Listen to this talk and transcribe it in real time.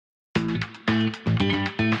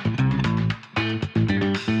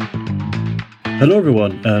Hello,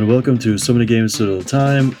 everyone, and welcome to So Many Games So Little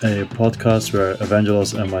Time, a podcast where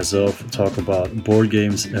Evangelos and myself talk about board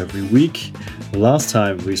games every week. Last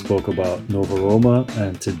time we spoke about Nova Roma,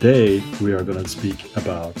 and today we are going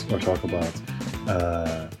to talk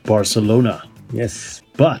about Barcelona. Yes.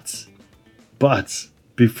 But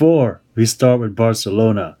before we start with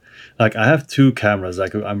Barcelona, I have two cameras.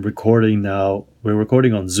 I'm recording now. We're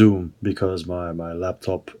recording on Zoom because my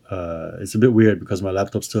laptop. It's a bit weird because my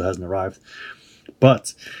laptop still hasn't arrived.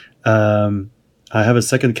 But I have a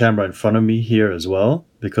second camera in front of me here as well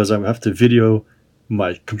because I have to video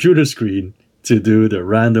my computer screen to do the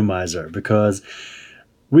randomizer because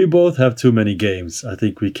we both have too many games. I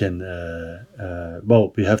think we can.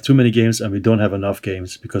 We have too many games and we don't have enough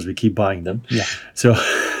games because we keep buying them. Yeah. So.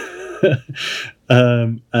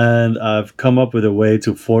 And I've come up with a way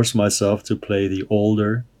to force myself to play the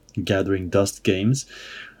older Gathering Dust games.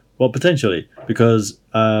 Well, potentially, because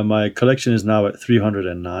my collection is now at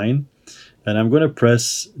 309, and I'm going to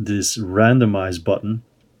press this randomize button,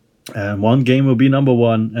 and one game will be number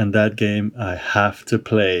one, and that game I have to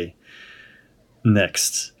play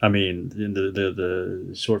next. I mean, in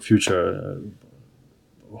the short future,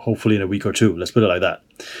 hopefully in a week or two. Let's put it like that.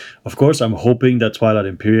 Of course, I'm hoping that Twilight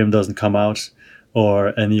Imperium doesn't come out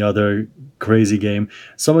or any other crazy game.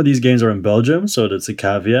 Some of these games are in Belgium, so that's a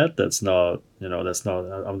caveat. I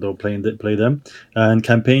don't play them. And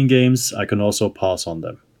campaign games, I can also pass on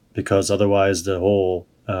them because otherwise the whole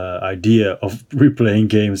idea of replaying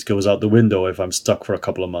games goes out the window if I'm stuck for a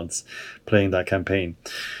couple of months playing that campaign.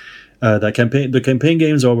 The campaign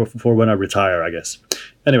games are for when I retire, I guess.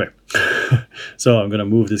 Anyway, so I'm gonna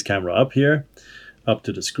move this camera up here, up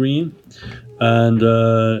to the screen, and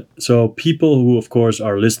so people who, of course,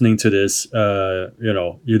 are listening to this,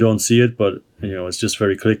 you don't see it, but it's just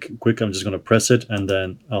very quick. I'm just gonna press it, and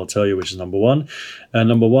then I'll tell you which is number one. And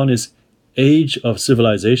number one is Age of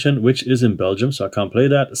Civilization, which is in Belgium, so I can't play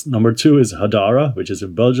that. Number two is Hadara, which is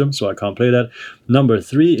in Belgium, so I can't play that. Number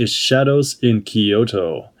three is Shadows in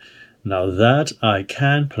Kyoto. Now that I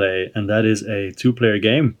can play, and that is a 2-player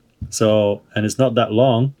game. So, and it's not that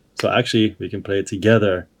long. So actually we can play it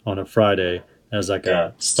together on a Friday as like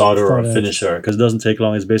a starter or a finisher because it doesn't take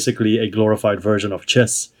long. It's basically a glorified version of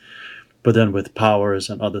chess, but then with powers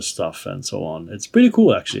and other stuff and so on. It's pretty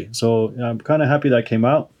cool actually. So I'm kind of happy that came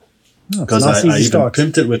out because I even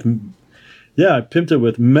pimped it with, I pimped it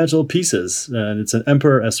with metal pieces, and it's an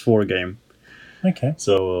Emperor S4 game. Okay.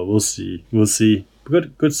 So we'll see.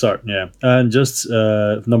 Good start, yeah. And just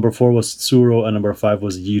number 4 was Tsuro, and number 5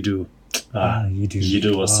 was Yidu. Yidu.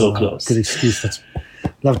 Yidu was so close. Good excuse.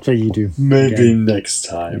 Love to play Yidu. Maybe next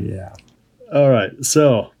time. Yeah. All right,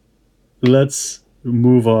 so let's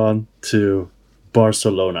move on to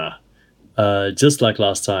Barcelona. Just like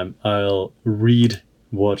last time, I'll read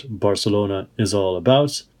what Barcelona is all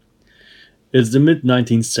about. It's the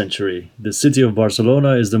mid-19th century. The city of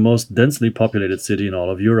Barcelona is the most densely populated city in all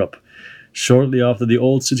of Europe. Shortly after the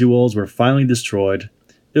old city walls were finally destroyed,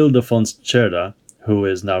 Ildefons Cerda, who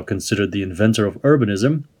is now considered the inventor of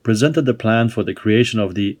urbanism, presented the plan for the creation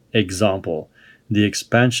of the Example, the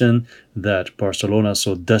expansion that Barcelona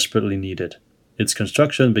so desperately needed. Its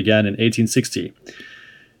construction began in 1860.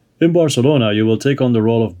 In Barcelona, you will take on the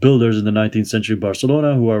role of builders in the 19th century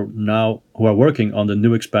Barcelona who are working on the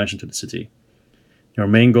new expansion to the city. Your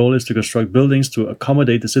main goal is to construct buildings to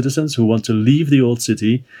accommodate the citizens who want to leave the old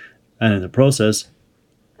city, and in the process,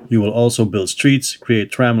 you will also build streets, create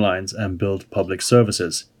tram lines, and build public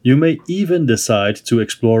services. You may even decide to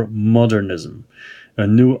explore modernism, a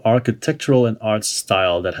new architectural and arts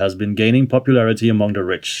style that has been gaining popularity among the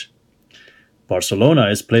rich. Barcelona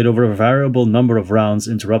is played over a variable number of rounds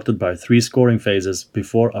interrupted by 3 scoring phases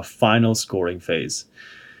before a final scoring phase.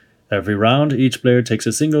 Every round, each player takes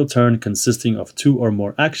a single turn consisting of 2 or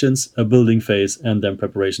more actions, a building phase, and then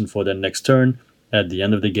preparation for their next turn. At the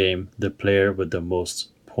end of the game, the player with the most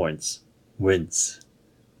points wins.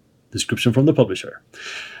 Description from the publisher.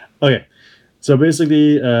 Okay, so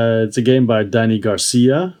basically, it's a game by Danny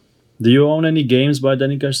Garcia. Do you own any games by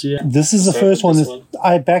Danny Garcia? This is the first one.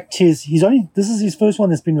 I backed his. This is his first one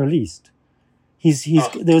that's been released. There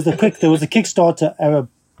was a Kickstarter.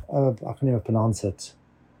 I can never pronounce it.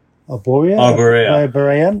 Arborea.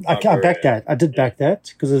 I backed that. I did back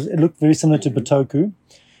that because it looked very similar to Bitoku.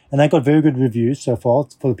 And they got very good reviews so far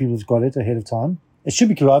for the people who've got it ahead of time. It should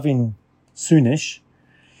be arriving soonish.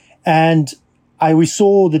 And we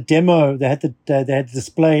saw the demo. They had the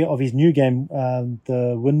display of his new game,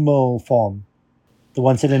 the Windmill Farm, the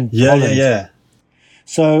one set in Holland. Yeah.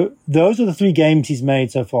 So those are the 3 games he's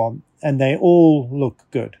made so far, and they all look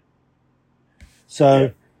good.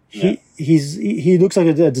 So he looks like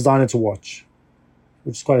a designer to watch.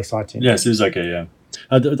 which is quite exciting. Yeah, it seems like it. Yeah,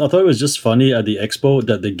 I thought it was just funny at the expo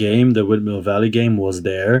that the game, the Windmill Valley game, was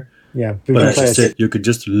there, Yeah, we but can that's play just it. it. You could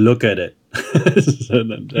just look at it.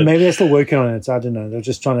 Maybe they're still working on it. I don't know. They're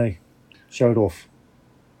just trying to show it off.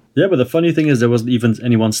 Yeah, but the funny thing is, there wasn't even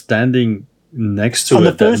anyone standing next to On the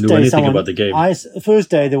it that first knew day, anything about the game. first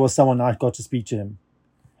day there was someone I got to speak to him,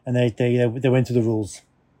 and they went through the rules.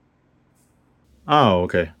 Oh,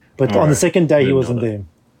 okay. But All on the right. second day, he Didn't know wasn't that.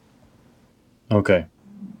 there. Okay.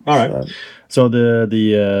 All right. So, So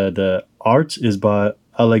the art is by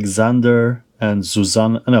Alexander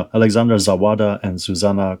Zawada and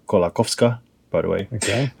Zuzana Kolakowska, by the way.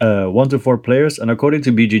 okay. 1 to 4 players, and according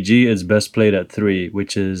to BGG, it's best played at 3,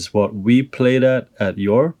 which is what we played at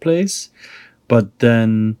your place. But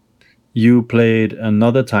then you played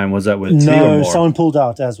another time. Was that with 3 or No, more? someone pulled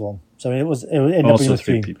out as well. So it ended up being Also with 3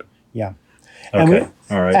 three. people. Yeah. Okay.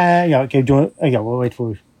 All right. Yeah. Okay. We'll wait for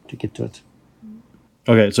you to get to it.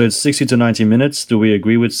 Okay, so it's 60 to 90 minutes. Do we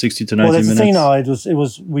agree with 60 to 90 Well, that's minutes? the thing now. It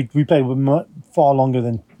was we played far longer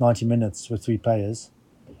than 90 minutes with 3 players,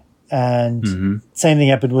 and same thing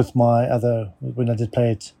happened with my other when I did play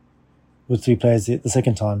it with 3 players the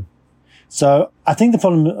second time. So I think the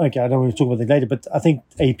problem. Okay, I don't want to talk about it later, but I think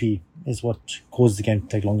AP is what caused the game to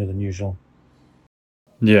take longer than usual.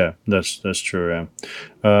 Yeah, that's true.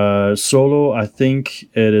 Yeah, solo, I think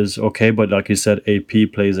it is okay, but like you said, AP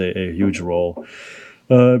plays a huge role.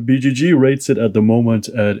 BGG rates it at the moment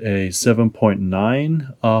at a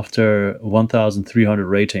 7.9 after 1,300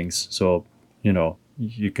 ratings. So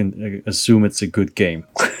you can assume it's a good game,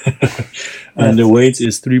 and the weight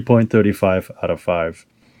is 3.35 out of 5.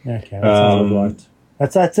 Okay, that sounds all right.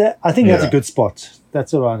 That's it. I think that's a Yeah. good spot.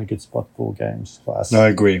 That's around a good spot for games for us. I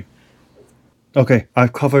agree. Okay,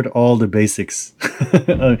 I've covered all the basics.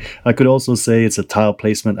 I could also say it's a tile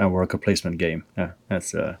placement and worker placement game. Yeah,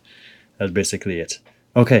 that's basically it.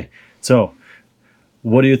 Okay, so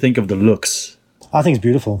what do you think of the looks? I think it's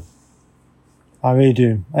beautiful. I really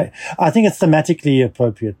do. I think it's thematically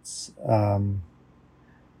appropriate.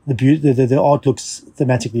 The art looks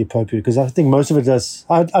thematically appropriate because I think most of it does.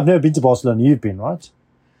 I've never been to Barcelona. You've been, right?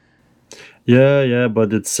 Yeah,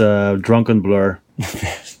 but it's drunken blur.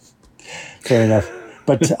 Fair enough.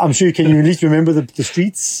 But I'm sure can you at least remember the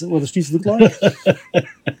streets, what the streets look like?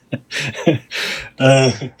 The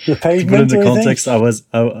To put pavement. into or anything? context, I was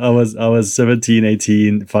 17,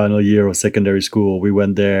 18, final year of secondary school. We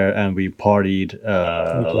went there and we partied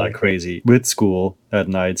like crazy with school at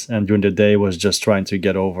night, and during the day was just trying to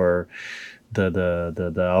get over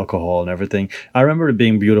the alcohol and everything. I remember it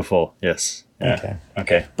being beautiful. Yes. Yeah.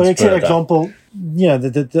 Okay. But Let's put for it down. example,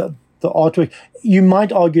 the artwork, you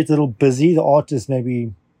might argue it's a little busy. The art is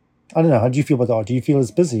maybe, I don't know. How do you feel about the art? Do you feel it's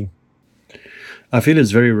busy? I feel it's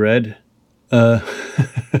very red,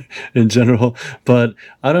 in general, but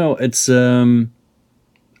I don't know. It's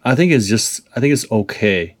I think it's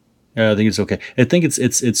okay. Yeah, I think it's okay. I think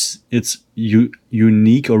it's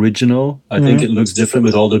unique, original. I think it looks different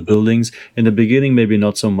with all the buildings. In the beginning, maybe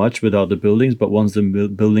not so much without the buildings, but once the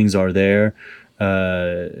buildings are there,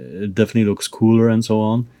 it definitely looks cooler and so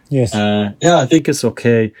on. Yes. Yeah, I think it's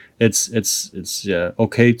okay. It's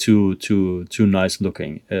okay to nice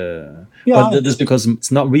looking. But that's because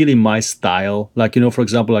it's not really my style. Like for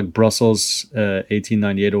example, like Brussels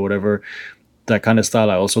 1898 or whatever, that kind of style.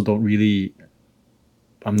 I also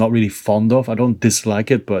I'm not really fond of. I don't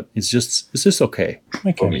dislike it, but it's just okay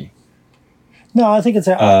for me. No, I think it's.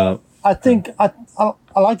 I think I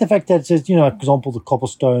like the fact that it's, for example, the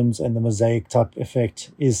cobblestones and the mosaic type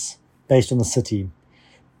effect is based on the city.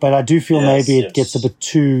 But I do feel maybe it gets a bit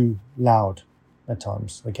too loud at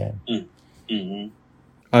times, the game. Mm-hmm.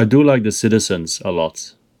 I do like the citizens a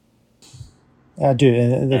lot. I do.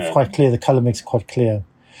 And they're quite clear. The color makes it quite clear.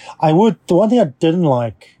 The one thing I didn't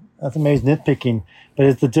like, I think maybe it's nitpicking, but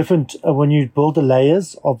it's the different, when you build the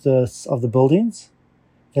layers of the buildings,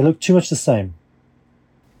 they look too much the same.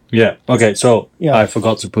 Yeah. Okay. So I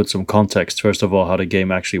forgot to put some context. First of all, how the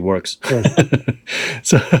game actually works.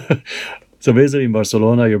 Yes. So basically, in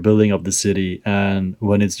Barcelona, you're building up the city, and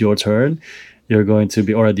when it's your turn, you're going to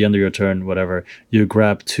be, or at the end of your turn, whatever, you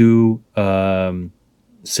grab 2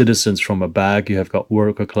 citizens from a bag. You have got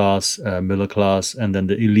worker class, middle class, and then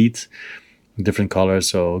the elite, different colors,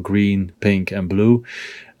 so green, pink, and blue.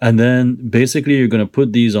 And then basically, you're going to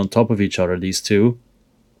put these on top of each other, these 2,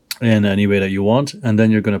 in any way that you want, and then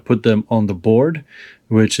you're going to put them on the board,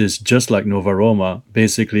 which is just like Nova Roma,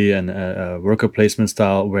 basically a worker placement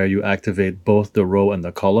style where you activate both the row and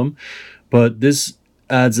the column. But this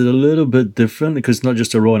adds it a little bit different because it's not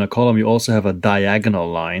just a row and a column. You also have a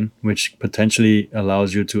diagonal line, which potentially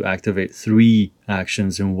allows you to activate 3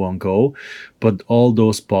 actions in one go. But all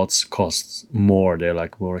those spots cost more. They're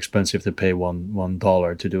like more expensive to pay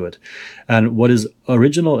 $1 to do it. And what is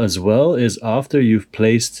original as well is after you've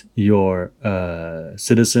placed your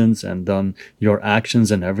citizens and done your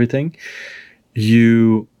actions and everything,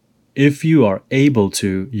 if you are able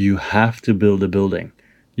to, you have to build a building.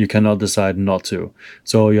 You cannot decide not to.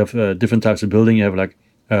 So you have different types of building. You have like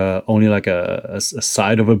only like a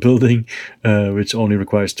side of a building, which only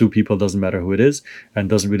requires 2 people, doesn't matter who it is, and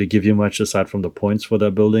doesn't really give you much aside from the points for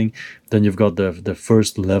that building. Then you've got the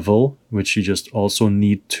first level, which you just also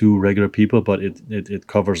need 2 regular people, but it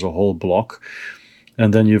covers a whole block.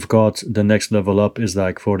 And then you've got the next level up is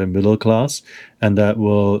like for the middle class, and that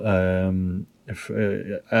will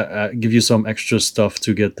give you some extra stuff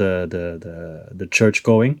to get the church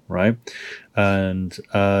going, right? And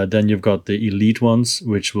then you've got the elite ones,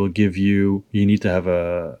 which will give you need to have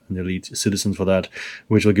an elite citizen for that,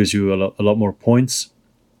 which will give you a lot more points.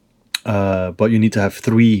 But you need to have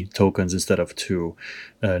 3 tokens instead of 2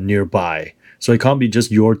 nearby. So it can't be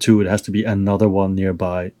just your 2. It has to be another one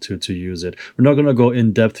nearby to use it. We're not going to go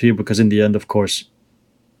in depth here because in the end, of course,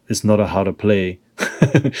 it's not a how to play.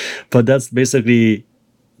 But that's basically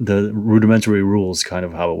the rudimentary rules, kind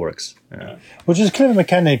of how it works. Yeah. Which is a clever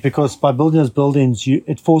mechanic because by building those buildings,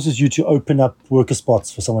 it forces you to open up worker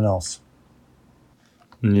spots for someone else.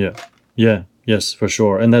 Yeah. Yes, for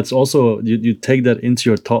sure. And that's also, you take that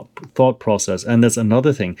into your thought process. And that's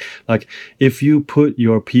another thing. Like if you put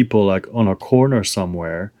your people like on a corner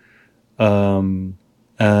somewhere, and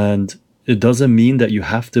it doesn't mean that you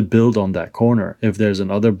have to build on that corner. If there's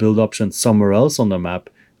another build option somewhere else on the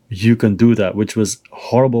map, you can do that, which was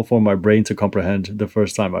horrible for my brain to comprehend the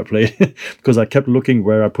first time I played because I kept looking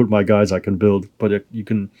where I put my guys I can build, but you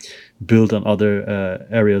can build on other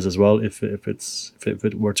areas as well if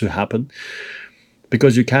it were to happen.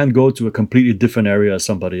 Because you can go to a completely different area as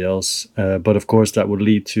somebody else, but of course that would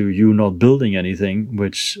lead to you not building anything,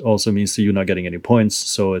 which also means to you not getting any points.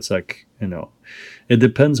 So it's like, it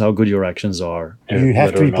depends how good your actions are. You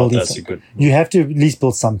have to be building something. You have to at least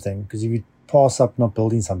build something, because if you pass up not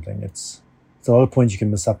building something, it's a lot of points you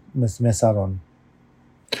can miss out on.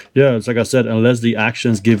 Yeah, it's like I said, unless the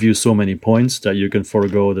actions give you so many points that you can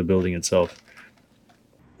forego the building itself.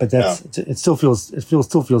 But it still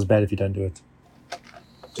feels bad if you don't do it.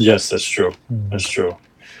 Yes, that's true. That's true.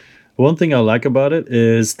 One thing I like about it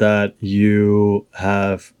is that you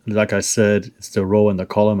have, like I said, it's the row and the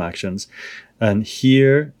column actions. And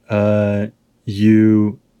here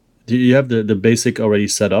you have the basic already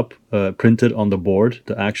set up, printed on the board,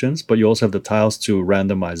 the actions, but you also have the tiles to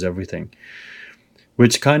randomize everything.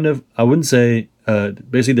 Which kind of, I wouldn't say,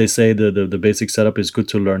 basically they say the basic setup is good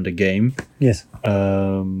to learn the game. Yes.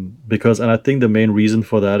 Because, and I think the main reason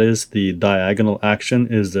for that is the diagonal action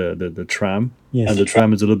is the tram. Yes. And the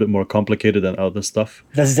tram is a little bit more complicated than other stuff.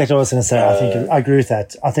 That's exactly what I was going to say. I think I agree with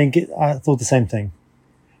that. I thought the same thing.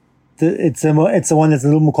 It's the one that's a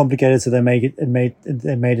little more complicated, so they made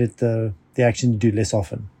it the action you do less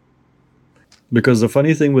often. Because the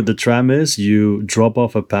funny thing with the tram is you drop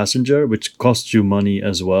off a passenger, which costs you money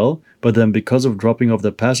as well. But then because of dropping off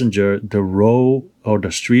the passenger, the row or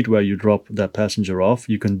the street where you drop that passenger off,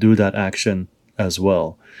 you can do that action as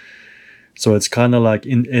well. So it's kind of like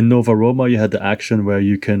in Nova Roma, you had the action where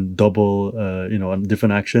you can double, a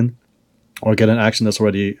different action or get an action that's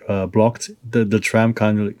already blocked. The tram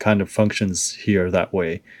kind of functions here that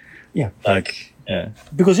way. Yeah.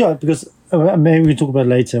 Because maybe we talk about it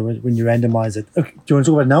later when you randomize it. Okay, do you want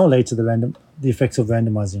to talk about now or later the effects of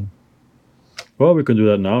randomizing? Well, we can do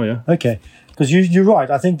that now, yeah. Okay, because you're right.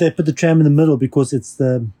 I think they put the tram in the middle because it's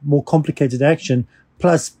the more complicated action.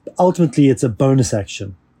 Plus, ultimately, it's a bonus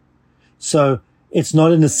action, so it's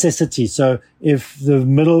not a necessity. So if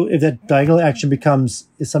that diagonal action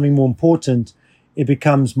is something more important, it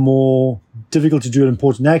becomes more difficult to do an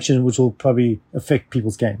important action, which will probably affect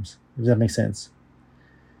people's games. If that makes sense.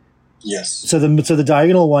 Yes. So the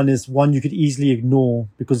diagonal one is one you could easily ignore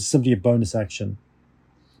because it's simply a bonus action.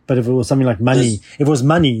 But if it was something like money, if it was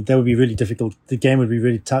money, that would be really difficult. The game would be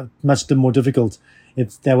really much more difficult.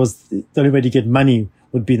 If that was the only way to get money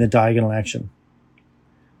would be in the diagonal action.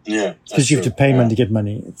 Yeah. Because you have to pay money to get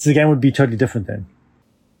money. So the game would be totally different then.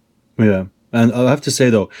 Yeah. And I'll have to say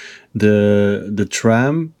though, the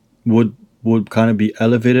tram would kind of be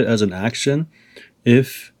elevated as an action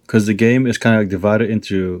because the game is kind of like divided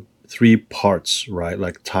into three parts, right?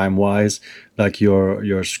 Like time wise, like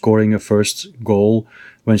you're scoring a first goal.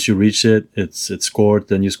 Once you reach it, it's scored.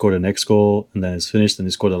 Then you score the next goal, and then it's finished. Then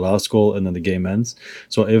you score the last goal, and then the game ends.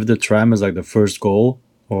 So if the tram is like the first goal,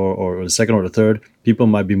 or the second or the third, people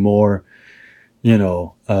might be more,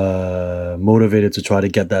 motivated to try to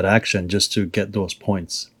get that action just to get those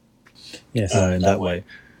points. Yes. In that way.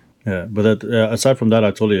 Yeah, but aside from that,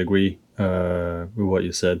 I totally agree with what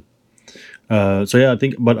you said. So yeah, I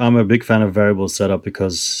think, but I'm a big fan of variable setup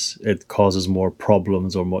because it causes more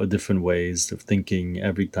problems or more different ways of thinking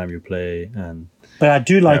every time you play. And But I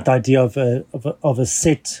do like the idea of a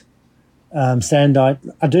set standard.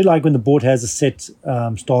 I do like when the board has a set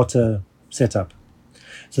starter setup.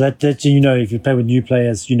 So that if you play with new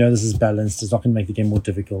players, this is balanced. It's not going to make the game more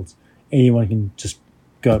difficult. Anyone can just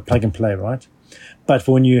go plug and play, right? But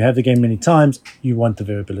for when you have the game many times, you want the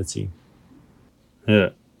variability. yeah.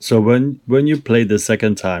 So when you play the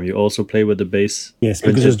second time, you also play with the base. Yes,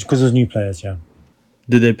 because there's new players. Yeah.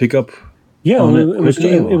 Did they pick up? Yeah, on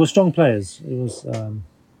it was strong players. It was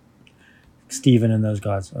Steven and those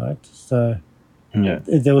guys, right? So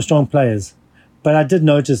there were strong players. But I did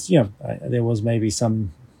notice, there was maybe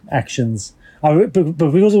some actions. But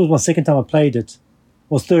because it was my second time I played it,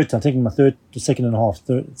 third time, taking second half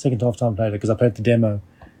time I played it, because I played the demo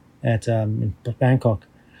at in Bangkok.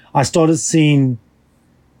 I started seeing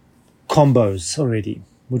combos already,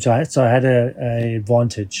 so I had a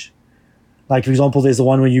advantage. Like, for example, there's the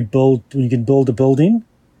one where you can build a building,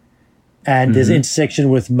 and there's an intersection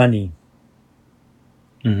with money.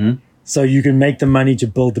 Mm-hmm. So you can make the money to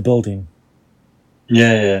build the building.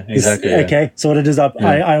 Yeah, exactly. Okay, so what it is,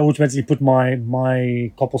 I automatically put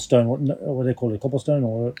my cobblestone, what do they call it, cobblestone,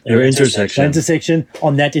 or your intersection. Intersection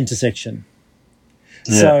on that intersection.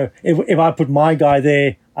 Yeah. So if I put my guy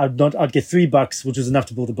there, I'd get $3, which was enough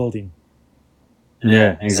to build a building.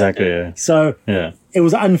 Yeah, exactly. Yeah. So it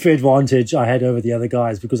was an unfair advantage I had over the other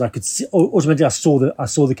guys, because I could see automatically. I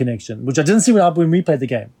saw the connection, which I didn't see when we played the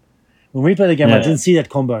game. When we played the game, I didn't see that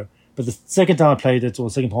combo. But the second time I played it, or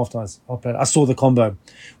the second half time I played it, I saw the combo.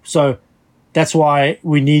 So that's why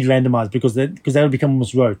we need randomized, because that would become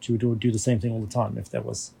almost rote. We would do the same thing all the time if that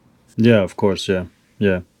was. Yeah, of course. Yeah.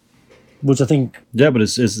 Which I think. Yeah, but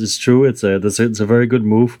it's true. It's a very good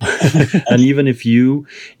move. And even if you,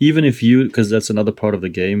 because that's another part of the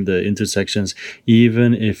game, the intersections.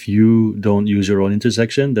 Even if you don't use your own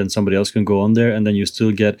intersection, then somebody else can go on there, and then you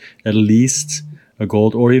still get at least a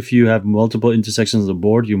gold. Or if you have multiple intersections on the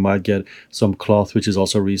board, you might get some cloth, which is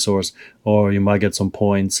also a resource, or you might get some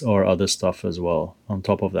points or other stuff as well on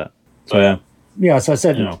top of that. So yeah. So I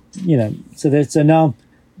said, so now.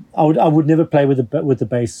 I would never play with the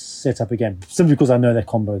base setup again, simply because I know that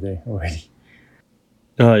combo there already.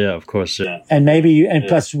 Oh yeah, of course. Yeah. And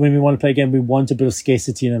plus, when we want to play again, we want a bit of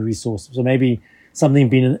scarcity in a resource. So maybe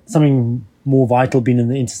something more vital being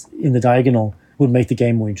in the diagonal would make the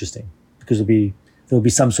game more interesting, because there'll be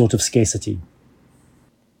some sort of scarcity.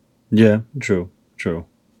 Yeah, true.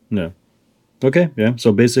 Yeah. Okay. Yeah.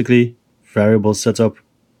 So basically, variable setup,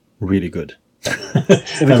 really good.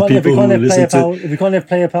 If we can't have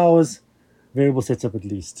player powers, variable setup at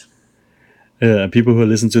least. Yeah, and people who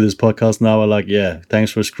listen to this podcast now are like, yeah,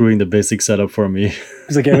 thanks for screwing the basic setup for me.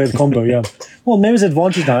 Because I gave away the combo, yeah. Well, maybe it's an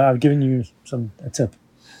advantage now. I've given you a tip.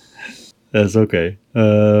 That's okay.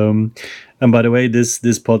 And by the way, this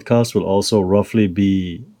podcast will also roughly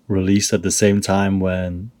be released at the same time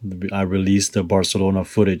when I released the Barcelona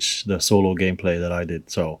footage, the solo gameplay that I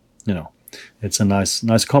did. So, it's a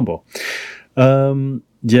nice combo. Another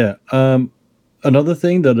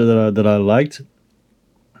thing that I liked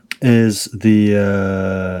is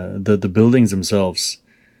the buildings themselves.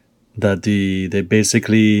 That they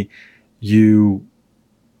basically, you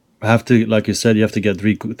have to, like you said, you have to get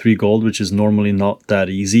three gold, which is normally not that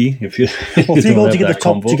easy. If you 3 gold to get the top,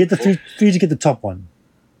 combo. To get the three to get the top one.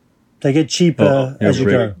 They get cheaper as you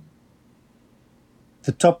go.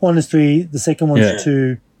 The top one is 3, the second one is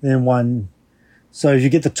 2, then 1. So if you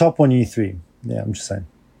get the top one, you need 3. Yeah, I'm just saying.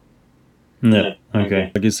 Yeah.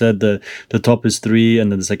 Okay. Like you said, the top is 3,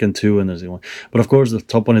 and then the second 2, and there's 1. But of course, the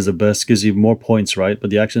top one is the best, gives you more points, right? But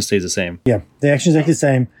the action stays the same. Yeah, the action is exactly the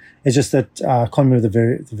same. It's just that I can't remember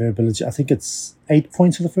the variability. I think it's 8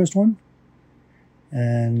 points for the first one,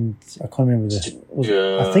 and I can't remember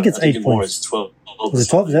I think it's 8 points. It's 12. Is it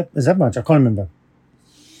 12? Is that much? I can't remember.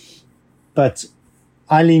 But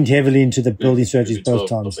I leaned heavily into the building strategies both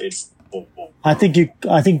times. I think you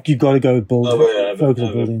got to go with focus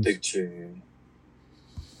on buildings.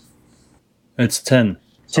 It's 10.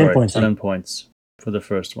 10 points. 10 points for the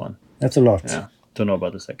first one. That's a lot. Yeah, don't know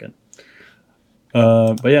about the second.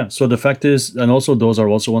 But yeah, so the fact is, and also those are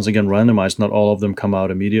also once again randomized. Not all of them come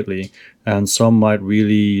out immediately, and some might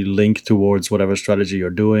really link towards whatever strategy you're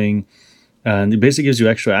doing, and it basically gives you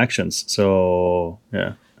extra actions. So yeah,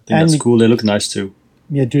 I think that's And cool. They look nice too.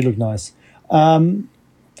 yeah, do look nice.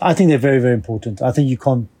 I think they're very, very important. I think you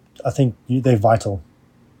can't. They're vital.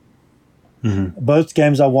 Both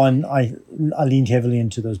games I won, I leaned heavily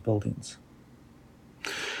into those buildings.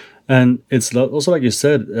 And it's also like you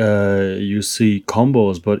said, you see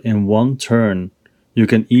combos, but in one turn, you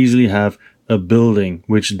can easily have a building,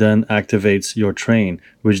 which then activates your train,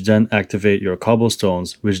 which then activate your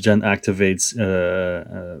cobblestones, which then activates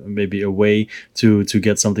maybe a way to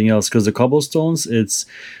get something else. Because the cobblestones, it's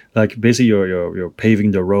like basically you're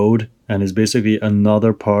paving the road, and it's basically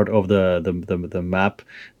another part of the map,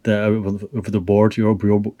 of the board,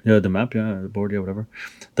 yeah, the map, yeah, the board, yeah, whatever,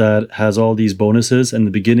 that has all these bonuses. And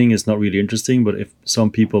the beginning is not really interesting, but if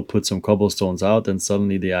some people put some cobblestones out, then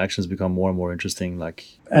suddenly the actions become more and more interesting. Like,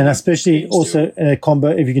 And especially also in a combo,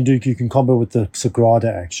 if you can combo with the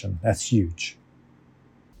Sagrada action. That's huge.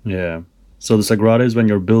 yeah. So the Sagrada is when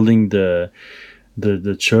you're building the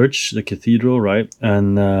church, the cathedral, right?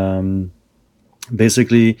 And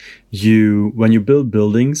basically, when you build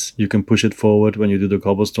buildings, you can push it forward. When you do the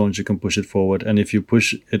cobblestones, you can push it forward. And if you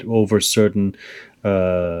push it over certain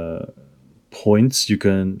points, you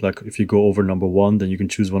can, like, if you go over number 1, then you can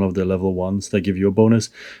choose one of the level 1s that give you a bonus.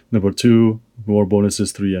 Number 2, more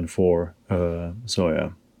bonuses, 3 and 4. So yeah,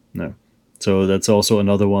 no. So that's also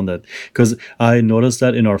another one that, because I noticed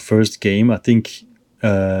that in our first game, I think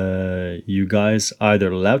you guys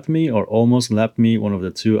either lapped me or almost lapped me, one of the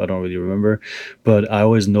two. I don't really remember, but I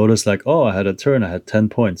always noticed, like, oh, I had a turn, I had 10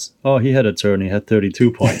 points. Oh, he had a turn, he had 32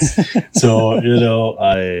 points. So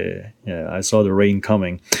I saw the rain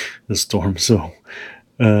coming, the storm. So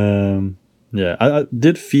yeah, I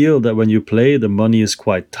did feel that when you play, the money is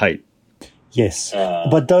quite tight. Yes,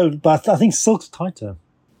 but I think Silk's tighter.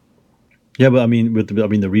 Yeah, but I mean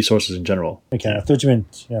the resources in general. Okay, Yeah. I thought you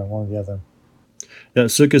meant one or the other. Yeah,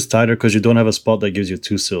 silk is tighter because you don't have a spot that gives you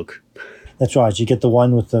 2 silk. That's right. You get the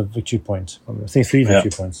one with the victory point. I think 3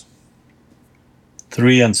 victory points.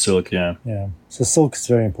 3 and silk, yeah. Yeah. So silk is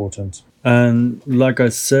very important. And like I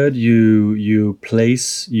said, you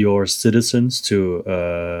place your citizens to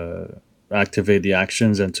activate the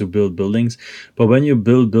actions and to build buildings. But when you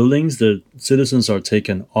build buildings, the citizens are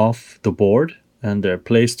taken off the board and they're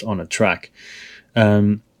placed on a track.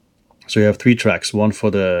 So you have 3 tracks, one for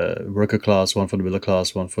the worker class, one for the middle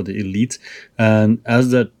class, one for the elite. And as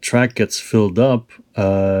that track gets filled up,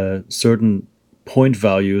 certain point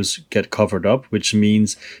values get covered up, which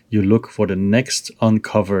means you look for the next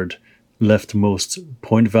uncovered leftmost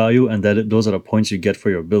point value, and those are the points you get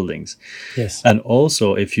for your buildings. Yes. And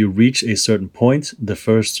also, if you reach a certain point, the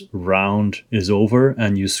first round is over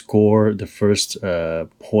and you score the first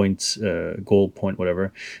point, goal point,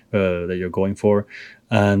 whatever that you're going for.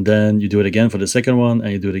 And then you do it again for the second one,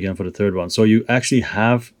 and you do it again for the third one. So you actually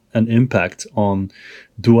have an impact on,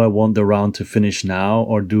 do I want the round to finish now,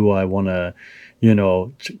 or do I want to,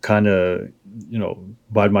 kind of,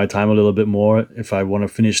 bide my time a little bit more. If I want to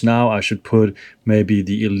finish now, I should put maybe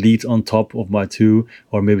the elite on top of my 2,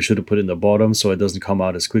 or maybe should have put it in the bottom so it doesn't come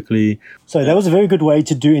out as quickly. So that was a very good way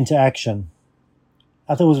to do interaction.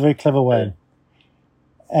 I thought it was a very clever way.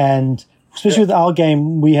 And especially with our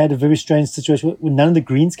game, we had a very strange situation when none of the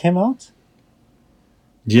greens came out.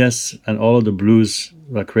 Yes, and all of the blues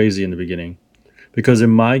were crazy in the beginning. Because in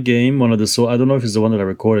my game, one of the I don't know if it's the one that I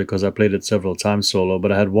recorded because I played it several times solo,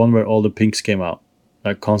 but I had one where all the pinks came out,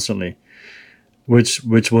 like, constantly, which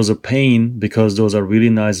was a pain because those are really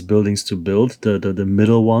nice buildings to build, the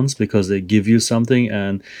middle ones, because they give you something,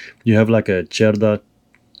 and you have like a cerda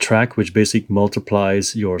track which basically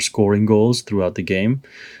multiplies your scoring goals throughout the game.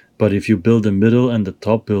 But if you build the middle and the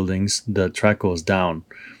top buildings, the track goes down.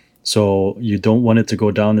 So you don't want it to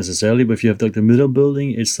go down necessarily, but if you have like the middle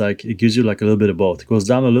building, it's like it gives you like a little bit of both. It goes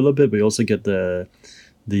down a little bit, but you also get the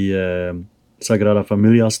Sagrada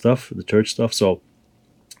Familia stuff, the church stuff. So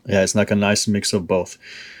yeah, it's like a nice mix of both.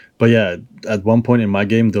 But yeah, at one point in my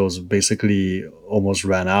game, those basically almost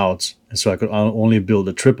ran out, and so I could only build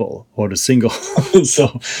the triple or the single.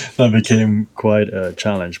 So that became quite a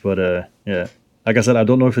challenge. But yeah, like I said, I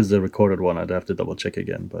don't know if it's the recorded one. I'd have to double check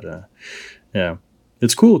again. But yeah.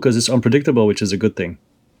 It's cool because it's unpredictable, which is a good thing.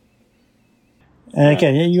 And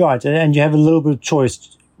again, you're right. And you have a little bit of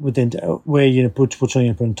choice within where you put which one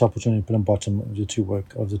you put on top, which one you put on bottom of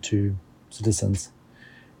the two citizens.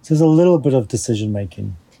 So there's a little bit of decision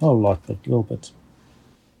making. Not a lot, but a little bit.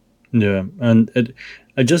 Yeah, and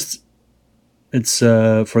It's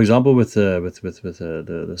for example with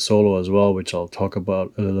the solo as well, which I'll talk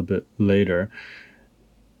about a little bit later.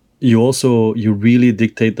 You really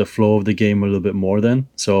dictate the flow of the game a little bit more then.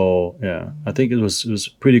 So yeah, I think it was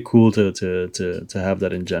pretty cool to have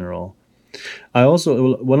that in general. I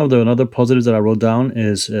also one of the another positives that I wrote down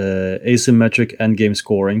is asymmetric endgame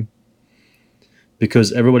scoring,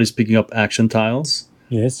 because everybody's picking up action tiles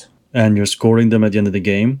Yes. and you're scoring them at the end of the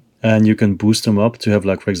game, and you can boost them up to have,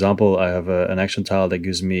 like, for example, I have an action tile that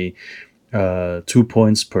gives me 2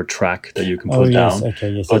 points per track that you can Oh put yes. down.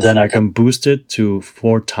 Okay. Yes. But Yes. then I can boost it to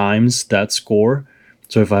 4 times that score.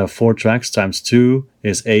 So if I have 4 tracks times 2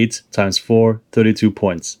 is 8 times 4, 32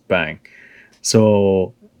 points. Bang.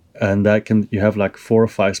 So, and that can, you have like 4 or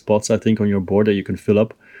 5 spots, I think, on your board that you can fill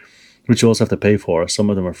up, which you also have to pay for. Some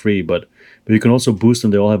of them are free, but you can also boost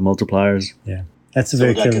them. They all have multipliers. Yeah. That's So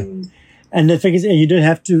very that clever. can, And the thing is, you don't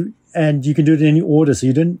have to, and you can do it in any order. So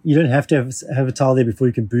you don't have to have a tile there before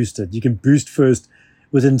you can boost it. You can boost first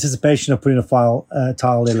with anticipation of putting a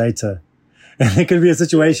tile there later. And it could be a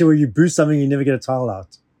situation where you boost something and you never get a tile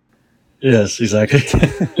out. Yes, exactly.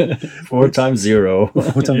 4 times 0. 4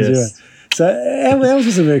 times zero. Yes. So that was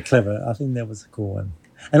also very clever. I think that was a cool one.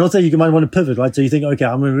 And also you might want to pivot, right? So you think, okay,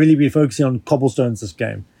 I'm going to really be focusing on cobblestones this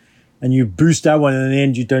game. And you boost that one, and in the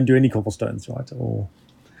end you don't do any cobblestones, right?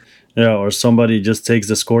 Yeah, or somebody just takes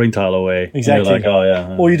the scoring tile away. And Exactly. you're like, oh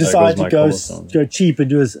yeah. Or you there decide goes to my go cobblestone. cheap and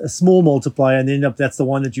do a small multiplier, and end up that's the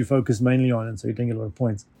one that you focus mainly on, and so you don't get a lot of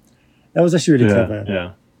points. That was actually really Yeah, clever.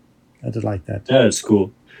 yeah. I did like that. Yeah, it's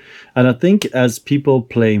cool. And I think as people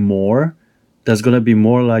play more, there's gonna be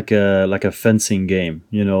more like a fencing game.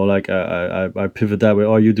 Like I pivot that way.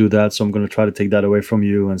 Oh, you do that, so I'm gonna try to take that away from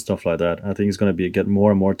you and stuff like that. I think it's gonna get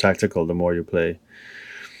more and more tactical the more you play.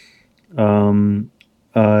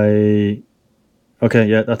 I Okay,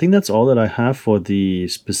 yeah, I think that's all that I have for the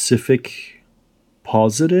specific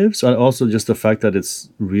positives. And also just the fact that it's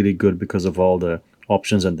really good because of all the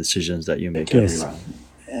options and decisions that you make every Yes. round.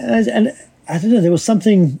 And I don't know, there was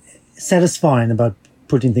something satisfying about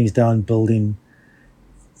putting things down, building.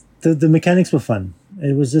 The mechanics were fun.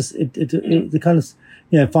 It was just the kind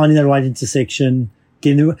of finding that right intersection,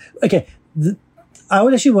 getting the okay. I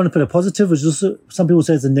would actually want to put a positive, which also some people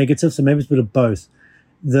say it's a negative, so maybe it's a bit of both.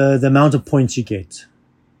 The amount of points you get.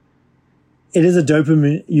 It is a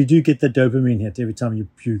dopamine. You do get the dopamine hit every time you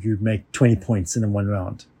make 20 points in one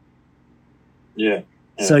round. yeah.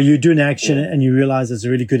 So you do an action and you realize it's a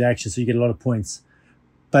really good action, so you get a lot of points.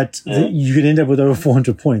 But you could end up with over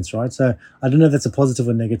 400 points, right? So I don't know if that's a positive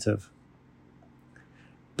or negative.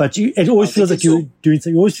 But it always feels like you're doing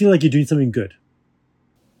something. You always feel like you're doing something good.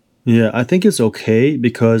 Yeah, I think it's okay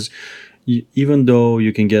because even though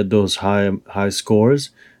you can get those high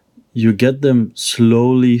scores, you get them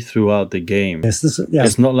slowly throughout the game. Yes,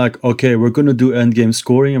 It's not like, okay, we're going to do end game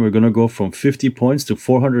scoring and we're going to go from 50 points to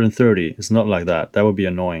 430. It's not like that. That would be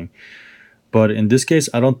annoying. But in this case,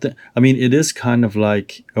 I don't think. I mean, it is kind of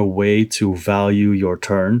like a way to value your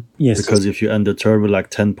turn. Yes. Because if you end the turn with like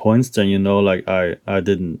 10 points, then like I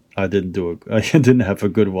didn't do I didn't have a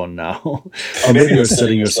good one now. Or maybe you're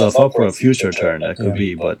setting yourself up for a future turn. That could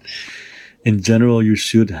be. But in general, you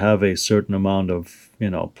should have a certain amount of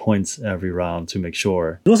points every round to make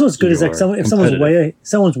sure. Also, what's good is like if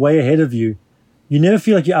someone's way ahead of you, you never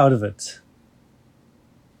feel like you're out of it.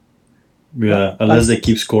 Yeah, unless they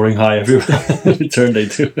keep scoring high every turn they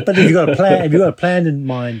do. But if you've got a plan in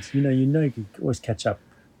mind, you can always catch up.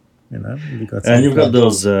 You've got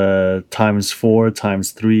those times 4,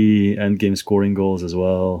 times 3 end game scoring goals as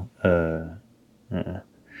well.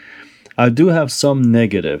 I do have some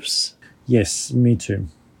negatives. Yes, me too.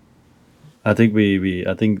 I think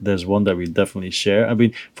I think there's one that we definitely share. I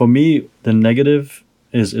mean, for me, the negative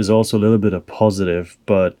is also a little bit of positive,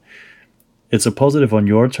 but it's a positive on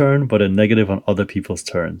your turn, but a negative on other people's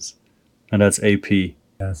turns, and that's AP. Yeah,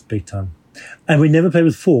 it's big time. And we never play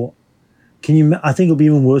with 4. I think it'll be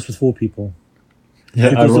even worse with 4 people. Yeah,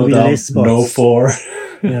 because there'll be less spots. No 4.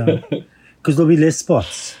 Yeah, because there'll be less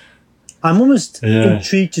spots. I'm almost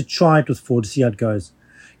intrigued to try it with 4 to see how it goes.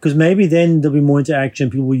 Because maybe then there'll be more interaction.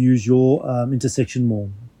 People will use your intersection more.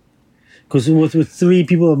 Because with 3,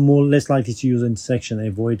 people are less likely to use intersection. They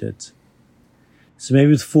avoid it. So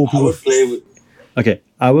maybe with 4 people.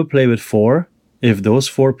 I would play with 4 if those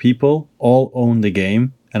 4 people all own the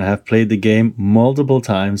game and have played the game multiple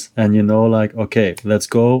times, and like, okay, let's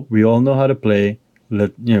go. We all know how to play.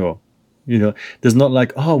 There's not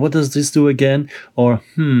like, oh, what does this do again? Or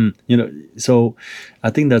So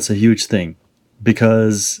I think that's a huge thing,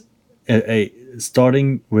 because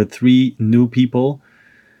starting with 3 new people,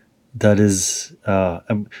 that is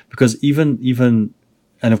because even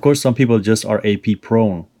And of course, some people just are AP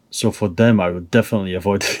prone. So for them, I would definitely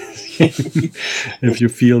avoid this game. If you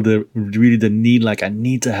feel the need, like I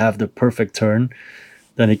need to have the perfect turn,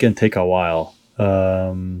 then it can take a while.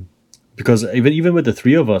 Because even with the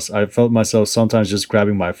three of us, I felt myself sometimes just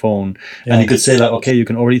grabbing my phone, Yeah. and you could say like, okay, you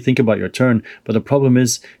can already think about your turn, but the problem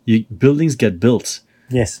is, buildings get built.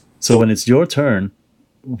 Yes. So when it's your turn,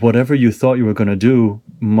 whatever you thought you were going to do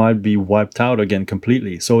might be wiped out again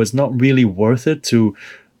completely. So it's not really worth it to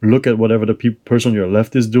look at whatever the person on your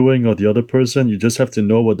left is doing or the other person. You just have to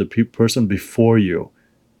know what the person before you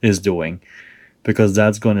is doing, because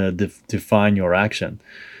that's going to define your action.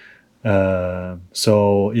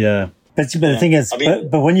 So yeah. But the thing is,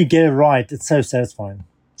 but when you get it right, it's so satisfying.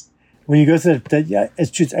 When you go through that,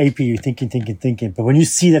 it's just AP, you're thinking. But when you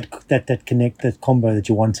see that connect, that combo that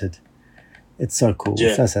you wanted, it's so cool. Yeah.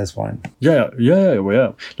 It's so satisfying. Yeah.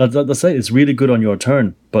 Let's say it's really good on your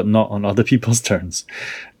turn, but not on other people's turns.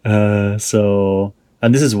 So,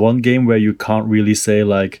 and this is one game where you can't really say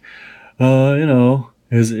like, you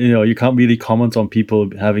can't really comment on people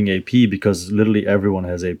having AP, because literally everyone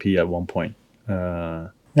has AP at one point.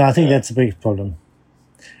 No, I think that's a big problem,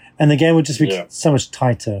 and the game would just be so much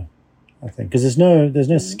tighter. I think because there's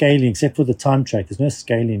no scaling except for the time track. There's no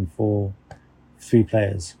scaling for 3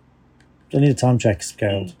 players. Only the time track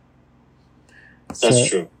scaled. That's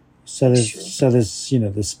true. So there's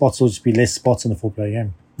the spots will just be less spots in the 4-player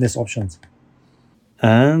game, less options.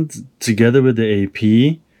 And together with the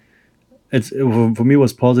AP, for me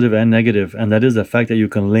was positive and negative, and that is the fact that you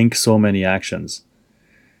can link so many actions.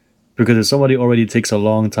 Because if somebody already takes a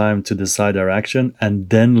long time to decide their action and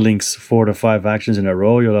then links 4 to 5 actions in a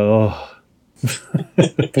row, you're like, oh.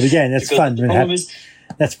 But again, that's fun.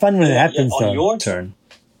 That's fun when it happens. On your turn.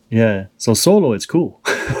 Yeah. So solo, it's cool.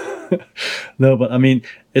 No, but I mean,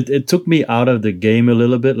 it took me out of the game a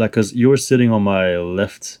little bit, like, because you were sitting on my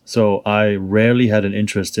left, so I rarely had an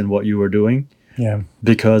interest in what you were doing. Yeah.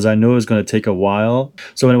 Because I knew it was going to take a while.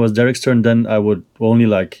 So when it was Derek's turn, then I would only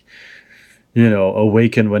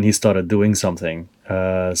awaken when he started doing something.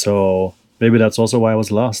 So maybe that's also why I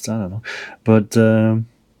was lost. I don't know. But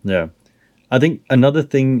yeah. I think another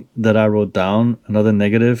thing that I wrote down, another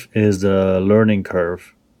negative, is the learning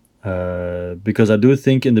curve. Because I do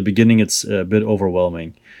think in the beginning it's a bit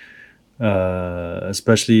overwhelming.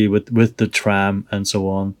 Especially with the tram and so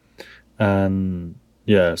on. And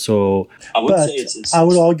yeah, so I would say it's I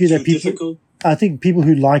would argue that difficult. I think people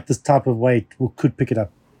who like this type of weight could pick it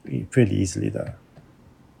up pretty easily, though.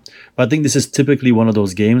 I think this is typically one of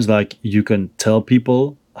those games like you can tell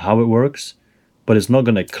people how it works, but it's not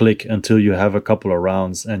going to click until you have a couple of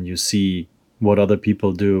rounds and you see what other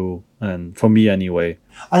people do. And for me, anyway,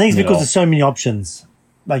 I think it's because there's so many options.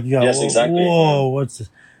 Like you go, Yes, exactly. Whoa, what's this?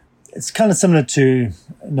 It's kind of similar to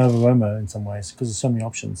Nova Roma in some ways because there's so many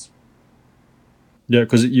options. Yeah,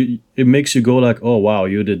 because it makes you go like, oh wow,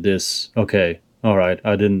 you did this. Okay, all right,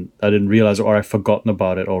 I didn't realize, or I've forgotten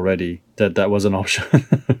about it already that was an option.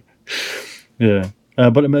 Yeah,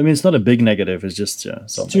 but I mean it's not a big negative. It's just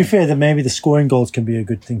something. To be fair, that maybe the scoring goals can be a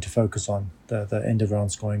good thing to focus on, the end of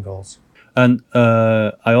round scoring goals. And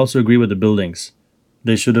I also agree with the buildings.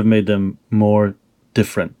 They should have made them more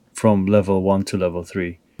different from level 1 to level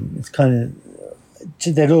 3. It's kind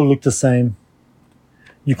of they all look the same.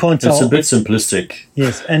 You can't tell. It's a bit simplistic.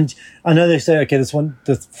 Yes, and I know they say, okay,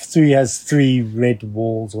 the 3 has 3 red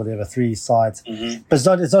walls, whatever, 3 sides, but it's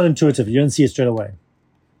not intuitive. You don't see it straight away.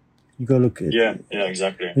 You go look. Yeah,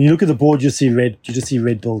 exactly. When you look at the board, you just see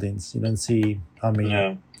red buildings. You don't see how many.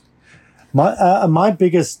 Yeah. My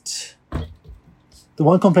biggest, the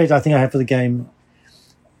one complaint I think I have for the game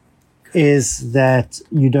is that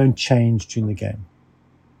you don't change during the game.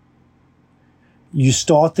 You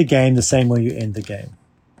start the game the same way you end the game.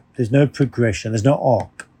 There's no progression. There's no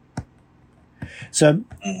arc. So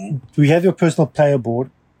we have your personal player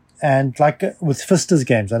board, and like with Fista's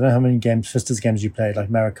games, I don't know how many Fista's games you played, like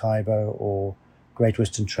Maracaibo or Great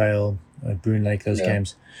Western Trail, Bruin Lake, those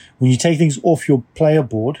games. When you take things off your player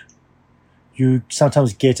board, you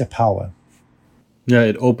sometimes get a power. Yeah,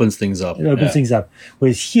 it opens things up. It opens things up.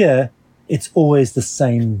 Whereas here, it's always the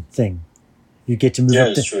same thing. You get to move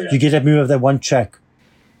up. You get to move up that one track,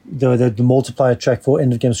 the multiplier track for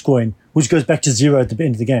end of game scoring, which goes back to 0 at the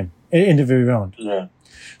end of the game, end of every round. Yeah.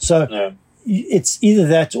 So it's either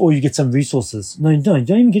that or you get some resources. No, you don't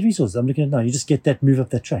even get resources. I'm looking at you just get that move up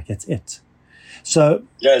that track. That's it. So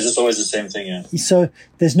it's just always the same thing. Yeah. So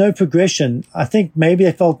there's no progression. I think maybe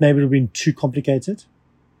they felt maybe it would have been too complicated,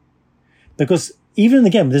 because even in the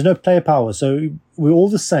game there's no player power, so we're all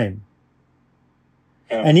the same.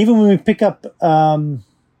 Yeah. And even when we pick up, the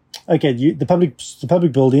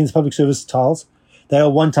public buildings, public service tiles, They are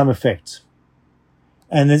one-time effect.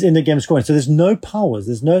 And there's in-game scoring. So there's no powers.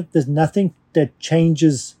 There's nothing that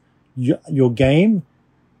changes your game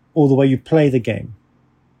or the way you play the game.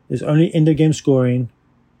 There's only in-game scoring,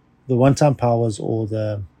 the one-time powers, or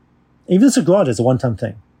even the Sagrada is a one-time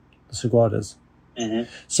thing. The Sagradas. Mm-hmm.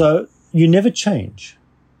 So you never change.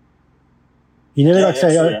 You never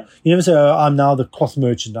you never say, "Oh, I'm now the cloth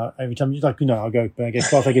merchant." Every time I get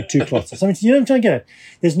cloth, I get 2 cloths. So you know what I'm trying to get at.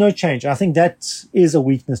 There's no change. I think that is a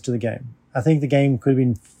weakness to the game. I think the game could have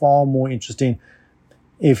been far more interesting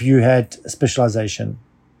if you had specialization,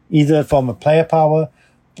 either from a player power,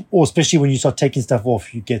 or especially when you start taking stuff off,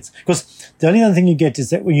 because the only other thing you get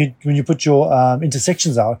is that when you put your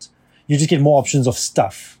intersections out, you just get more options of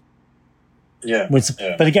stuff. Yeah.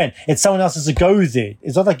 But again, it's someone else's to go there.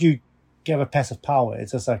 It's not like you have a passive power.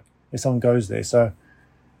 It's just like if someone goes there. So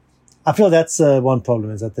I feel that's one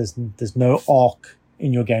problem, is that there's no arc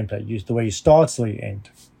in your gameplay. The way you start, the way you end.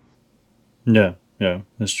 Yeah,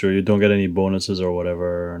 that's true. You don't get any bonuses or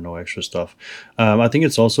whatever, no extra stuff. I think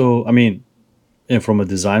it's also, and from a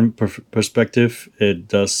design perspective, it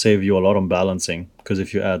does save you a lot on balancing, because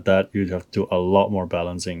if you add that, you'd have to do a lot more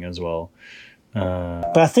balancing as well.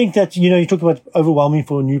 But I think that, you talk about overwhelming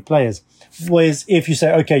for new players. Whereas if you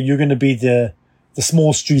say, okay, you're going to be the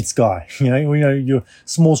small streets guy, your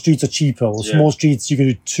small streets are cheaper, or small streets, you can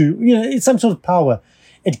do 2, it's some sort of power.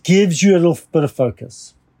 It gives you a little bit of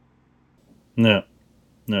focus. Yeah.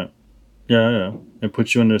 It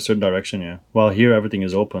puts you in a certain direction, yeah. While here, everything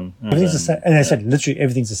is open. Everything's the same. And I said, literally,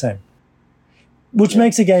 everything's the same. Which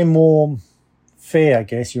makes the game more fair, I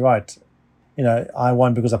guess. You're right. I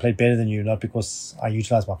won because I played better than you, not because I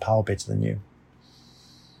utilized my power better than you.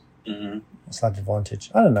 Mm-hmm. A slight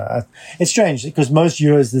advantage. I don't know. It's strange, because most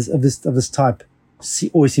Euros of this type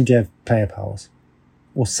always seem to have player powers,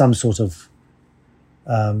 or some sort of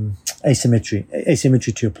asymmetry to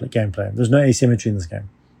your gameplay. There's no asymmetry in this game.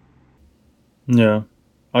 Yeah,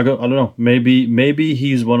 I don't know. Maybe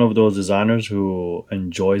he's one of those designers who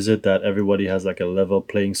enjoys it, that everybody has like a level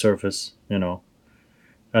playing surface, and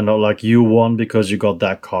not like you won because you got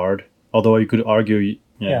that card. Although you could argue,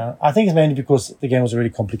 yeah, I think it's mainly because the game was really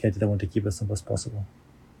complicated. They want to keep it as simple as possible.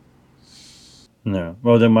 Yeah,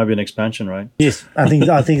 well, there might be an expansion, right? Yes, I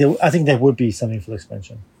think there would be something for the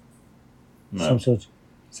expansion. No.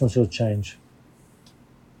 Some sort of change.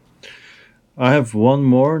 I have one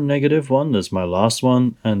more negative one. That's my last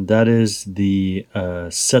one, and that is the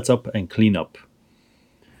setup and cleanup.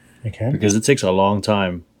 Okay. Because it takes a long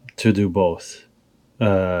time to do both.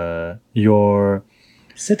 Your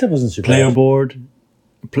setup wasn't super player bad. board,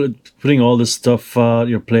 putting all this stuff out,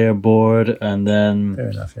 your player board, and then Fair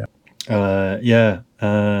enough,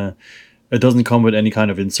 yeah. It doesn't come with any kind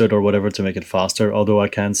of insert or whatever to make it faster. Although I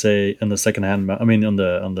can say in the secondhand, on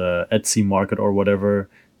the Etsy market or whatever,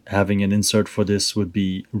 having an insert for this would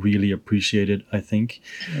be really appreciated, I think.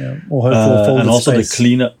 Yeah. Or hopefully and also space. the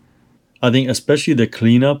cleanup. I think especially the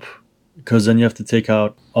cleanup, because then you have to take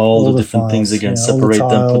out all the different files, things again, separate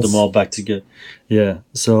them, put them all back together. Yeah.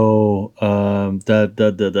 So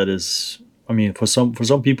that is. For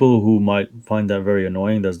some people who might find that very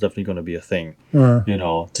annoying, that's definitely going to be a thing.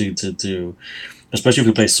 To especially if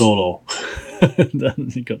you play solo,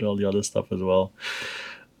 then you got all the other stuff as well.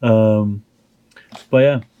 But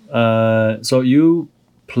yeah, so you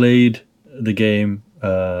played the game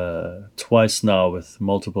twice now with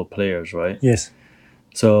multiple players, right? Yes.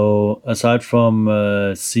 So aside from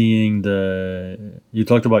seeing you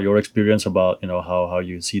talked about your experience about how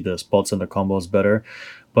you see the spots and the combos better,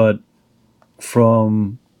 but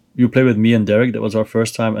you play with me and Derek, that was our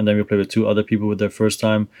first time, and then we played with 2 other people with their first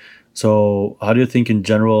time. So how do you think in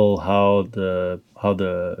general how were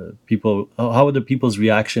the people's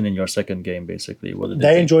reaction in your second game, basically? What did they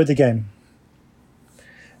think? Enjoyed the game.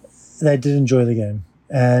 They did enjoy the game,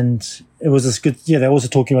 and it was as good. Yeah, they're also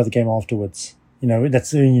talking about the game afterwards.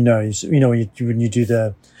 That's when when you do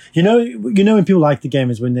the when people like the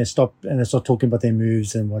game is when they stop and they start talking about their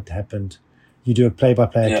moves and what happened. You do a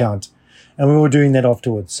play-by-play account. And we were doing that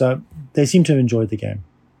afterwards. So they seem to have enjoyed the game.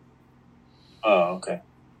 Oh, okay.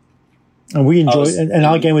 And we enjoyed and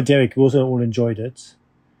our game with Derek, we also all enjoyed it.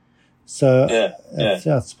 So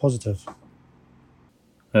it's positive.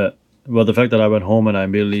 Well, the fact that I went home and I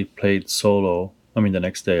immediately played solo, the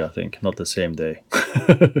next day, I think, not the same day,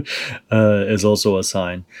 is also a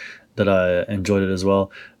sign that I enjoyed it as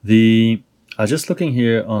well. I was just looking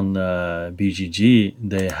here on BGG,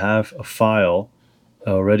 they have a file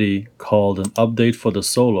already called an update for the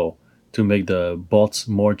solo to make the bots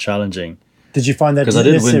more challenging. Did you find that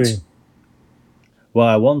necessary? Well,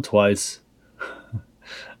 I won twice.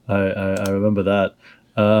 I remember that.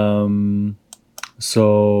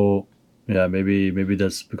 So yeah, maybe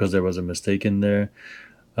that's because there was a mistake in there.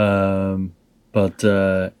 Um, but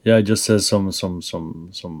yeah, it just says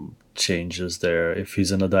some changes there if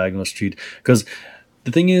he's in a diagonal street. Because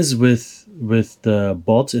the thing is with the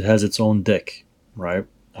bot, it has its own deck, right?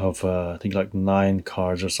 Of I think like 9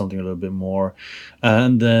 cards or something, a little bit more,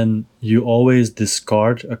 and then you always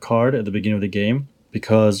discard a card at the beginning of the game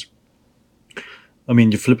because I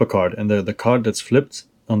mean you flip a card and the card that's flipped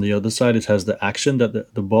on the other side it has the action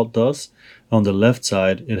that the bot does. On the left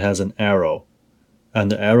side it has an arrow and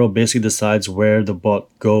the arrow basically decides where the bot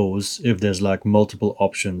goes if there's like multiple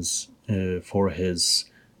options for his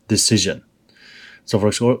decision. So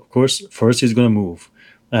of course, first he's going to move,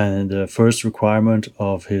 and the first requirement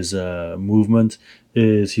of his movement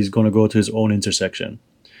is he's going to go to his own intersection.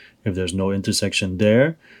 If there's no intersection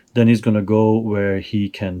there, then he's going to go where he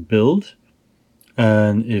can build.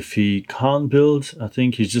 And if he can't build, I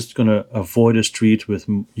think he's just going to avoid a street with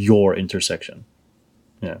your intersection.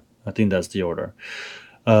 Yeah, I think that's the order.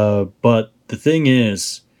 But the thing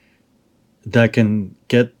is, that can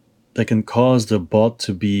get that can cause the bot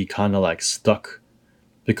to be kind of like stuck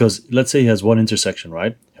because let's say he has one intersection,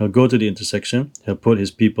 right? He'll go to the intersection, he'll put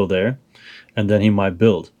his people there, and then he might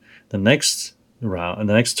build. The next round and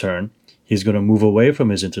the next turn, he's going to move away from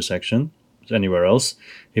his intersection anywhere else.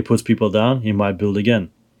 He puts people down, he might build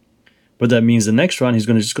again. But that means the next round he's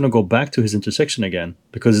just going to go back to his intersection again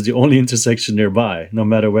because it's the only intersection nearby, no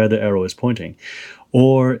matter where the arrow is pointing.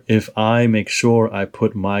 Or if I make sure I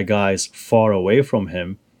put my guys far away from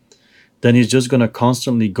him, then he's just going to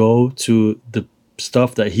constantly go to the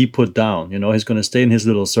stuff that he put down. He's going to stay in his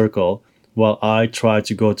little circle while I try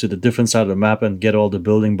to go to the different side of the map and get all the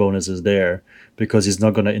building bonuses there because he's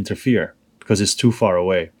not going to interfere because it's too far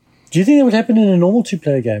away. Do you think that would happen in a normal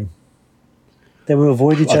two-player game? They will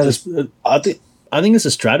avoid each other. I think it's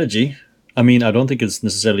a strategy. I mean, I don't think it's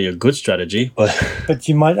necessarily a good strategy, but But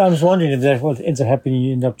you might. I was wondering if that's what ends up happening.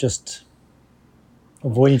 You end up just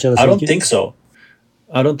avoiding each other. I don't think so.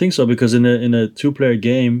 I don't think so because in a two-player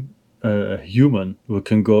game, a human you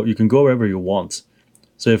can go wherever you want.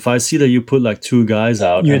 So if I see that you put like 2 guys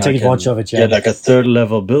out, You and take I advantage of it, yeah. get like a 3rd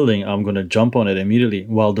level building, I'm gonna jump on it immediately.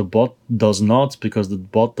 While the bot does not because the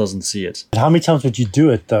bot doesn't see it. How many times would you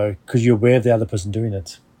do it though? Because you're aware of the other person doing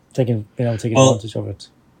it, being able to take advantage of it.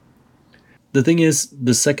 The thing is,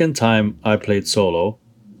 the second time I played solo,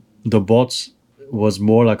 the bot was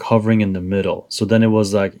more like hovering in the middle. So then it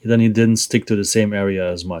was like then he didn't stick to the same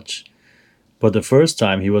area as much. But the first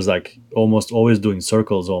time he was like almost always doing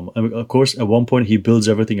circles. I mean, of course, at one point he builds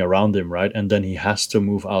everything around him, right? And then he has to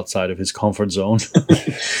move outside of his comfort zone.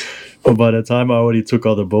 But by the time I already took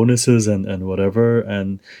all the bonuses and whatever,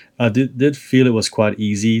 and I did feel it was quite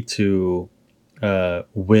easy to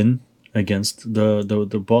win against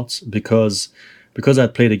the bots because I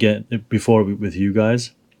played again before with you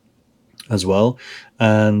guys as well,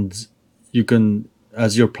 and you can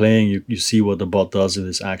as you're playing you see what the bot does in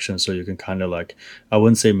this action, so you can kind of like I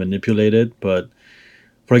wouldn't say manipulate it, but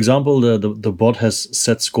for example the bot has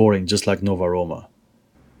set scoring just like Nova Roma.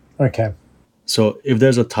 Okay. So if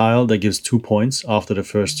there's a tile that gives 2 points after the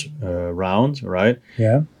first round, right?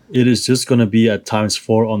 Yeah. It is just going to be at times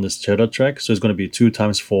 4 on this cheddar track. So it's going to be 2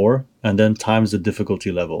 times 4 and then times the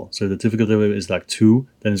difficulty level. So if the difficulty level is like 2,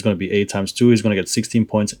 then it's going to be 8 times 2. He's going to get 16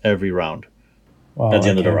 points every round at the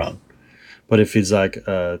end of the round. But if it's like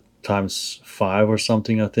times 5 or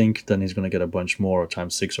something, I think, then he's going to get a bunch more, or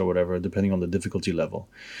times 6 or whatever, depending on the difficulty level.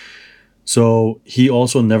 So he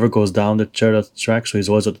also never goes down the cheddar track. So he's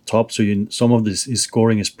always at the top. So some of his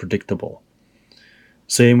scoring is predictable.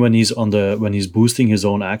 Same when he's boosting his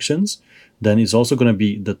own actions, then it's also going to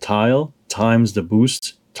be the tile times the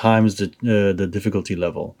boost times the difficulty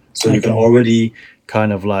level. So you can already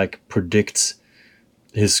kind of like predict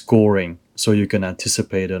his scoring, so you can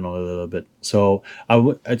anticipate it a little bit. So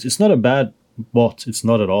it's not a bad bot, it's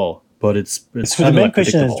not at all, but it's So the main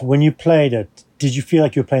question is, when you played it, did you feel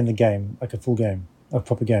like you were playing the game, like a full game, a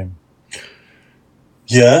proper game?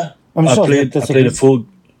 Yeah, I played a full.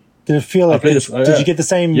 Did it feel like? Did you get the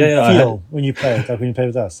same feel when you played, like when you played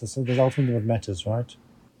with us? That's ultimately what matters, right?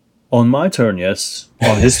 On my turn, yes.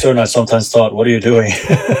 On his turn, I sometimes thought, "What are you doing?"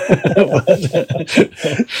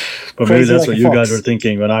 But maybe that's what you guys were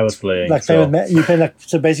thinking when I was playing. Like you played like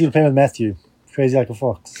so. Basically, you're playing with Matthew, crazy like a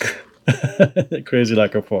fox. Crazy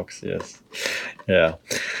like a fox, yes, yeah.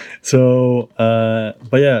 So,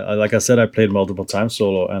 but yeah, like I said, I played multiple times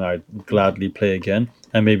solo, and I gladly play again.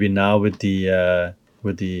 And maybe now with the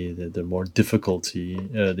more difficulty,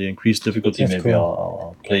 the increased difficulty, maybe cool.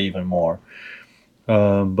 I'll play even more.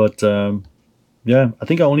 But Yeah, I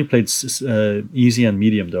think I only played easy and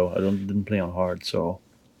medium though. I didn't play on hard. So,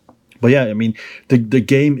 but yeah, I mean, the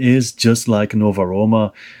game is just like Nova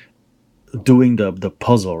Roma doing the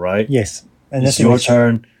puzzle, right? Yes, and It's that's your amazing.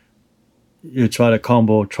 turn. You try to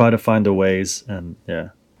combo, try to find the ways, and yeah,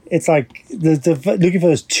 It's like looking for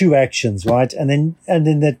those two actions, right? And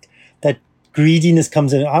then that greediness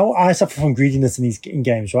comes in. I suffer from greediness in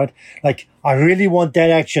games, right? Like I really want that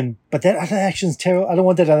action, but that other action's terrible. I don't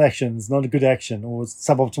want that other action. It's not a good action or it's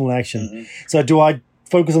suboptimal action. Mm-hmm. So do I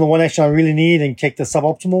focus on the one action I really need and take the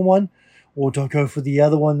suboptimal one, or do I go for the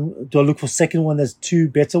other one? Do I look for second one? There's two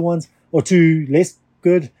better ones or two less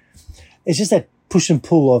good. It's just that push and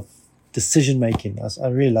pull of decision making. I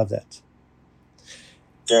really love that.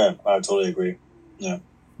 Yeah, I totally agree. Yeah.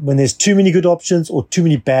 When there's too many good options or too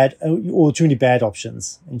many bad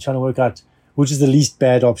options, and you're trying to work out which is the least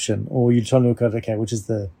bad option, or you're trying to work out, okay, which is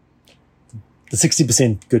the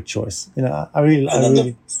 60% good choice. I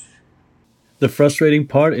really. the frustrating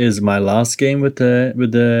part is my last game with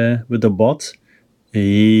the bot.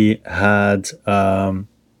 He had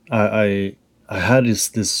I had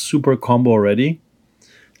this super combo already,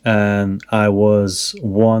 and I was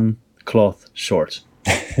one cloth short.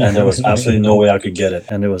 And there was absolutely no way I could get it.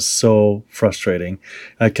 And it was so frustrating.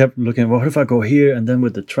 I kept looking, what if I go here and then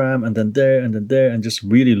with the tram and then there and then there and just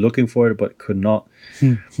really looking for it, but could not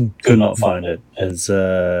find it. It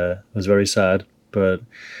was very sad. But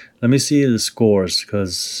let me see the scores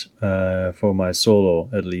because for my solo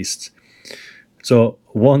at least. So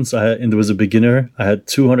once there was a beginner, I had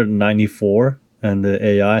 294 and the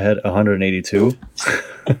AI had 182.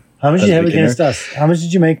 How much did you have against us? How much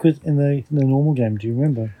did you make in the normal game? Do you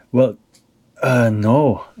remember? Well,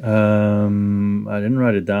 no, I didn't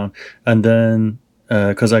write it down. And then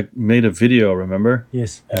because I made a video, remember?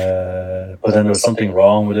 Yes. But then there was something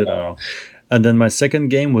wrong with it. I don't know. And then my second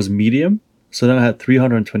game was medium. So then I had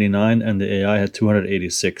 329 and the AI had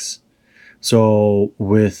 286. So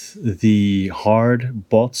with the hard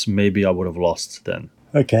bots, maybe I would have lost then.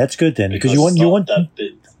 Okay, that's good then because you want.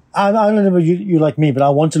 I don't know if you like me, but I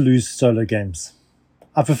want to lose solo games.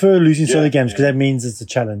 I prefer losing solo games because that means it's a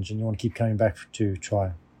challenge and you want to keep coming back to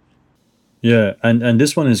try. Yeah, and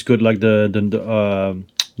this one is good. Like the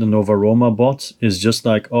Nova Roma bot is just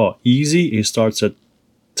like, oh, easy. It starts at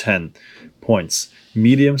 10 points.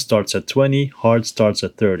 Medium starts at 20. Hard starts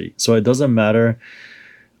at 30. So it doesn't matter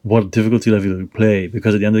what difficulty level you play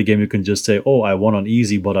because at the end of the game you can just say, oh, I won on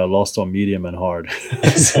easy, but I lost on medium and hard.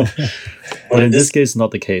 But in this case,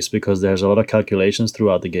 not the case because there's a lot of calculations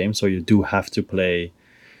throughout the game, so you do have to play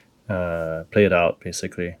it out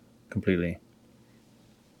basically completely.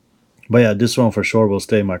 But yeah, this one for sure will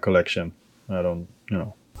stay in my collection. I don't,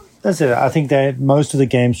 That's it. I think that most of the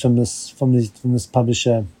games from this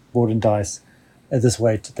publisher, Board and Dice, at this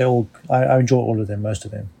weight, they all I enjoy all of them, most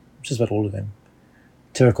of them, just about all of them.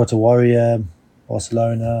 Terracotta Warrior,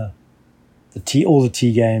 Barcelona, all the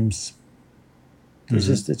T games. It's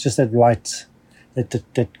just that right,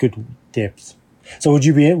 that good depth. So would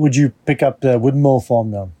you pick up the Windmill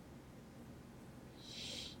Farm now?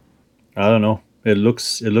 I don't know. It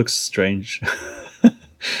looks strange.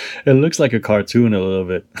 It looks like a cartoon a little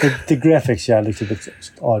bit. The graphics, yeah, looked a bit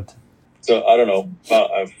odd. So I don't know,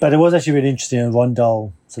 but it was actually really interesting. A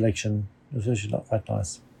Rondell selection. It was actually not quite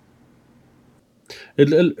nice.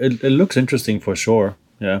 It looks interesting for sure.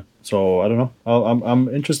 Yeah. So I don't know. I'm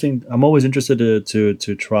interesting. I'm always interested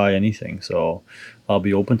to try anything. So I'll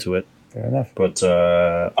be open to it. Fair enough. But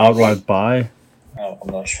outright buy. I'm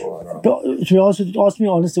not sure. I don't know. But to be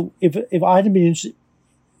honest, if I hadn't been interested,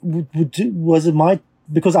 was it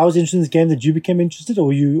because I was interested in this game that you became interested, or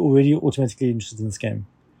were you already automatically interested in this game?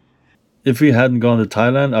 If we hadn't gone to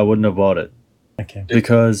Thailand, I wouldn't have bought it. Okay.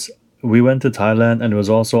 Because we went to Thailand and it was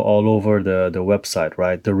also all over the website,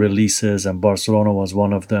 right? The releases, and Barcelona was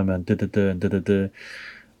one of them, and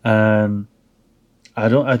and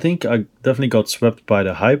I think I definitely got swept by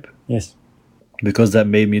the hype. Yes. Because that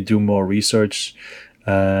made me do more research,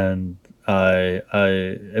 and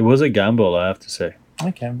it was a gamble, I have to say.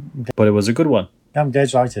 Okay. But it was a good one. I'm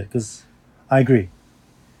glad you liked it because I agree.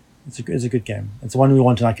 It's a good game. It's one we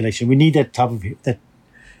want in our collection. We need that type of that.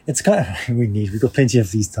 It's kind of we've got plenty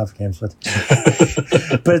of these type of games, but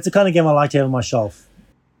but it's the kind of game I like to have on my shelf.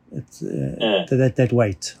 It's that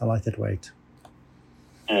weight. I like that weight.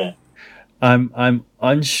 Yeah. I'm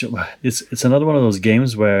unsure. It's another one of those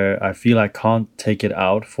games where I feel I can't take it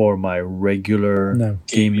out for my regular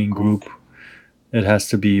gaming group. It has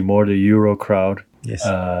to be more the Euro crowd. Yes.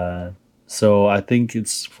 So I think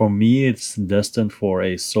for me it's destined for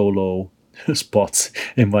a solo spot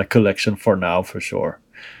in my collection for now, for sure.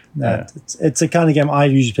 It's a kind of game I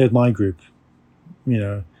usually play with my group.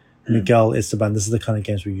 Miguel, Esteban. This is the kind of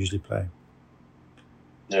games we usually play.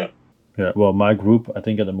 Yeah. Yeah, well, my group, I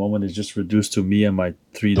think at the moment is just reduced to me and my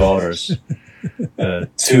three daughters.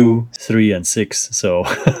 2, 3, and 6. So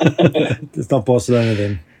It's not Barcelona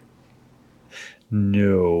then.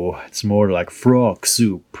 no, it's more like frog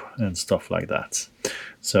soup and stuff like that.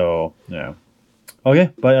 So yeah,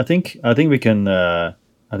 okay. But I think we can.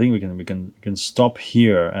 I think we can stop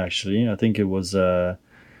here. Actually, I think it was It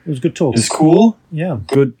was good talk. It's cool. Yeah.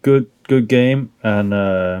 good game. And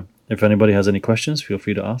if anybody has any questions, feel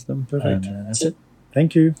free to ask them. Perfect. And that's it.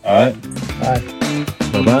 Thank you. All right. Bye.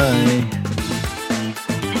 Bye bye.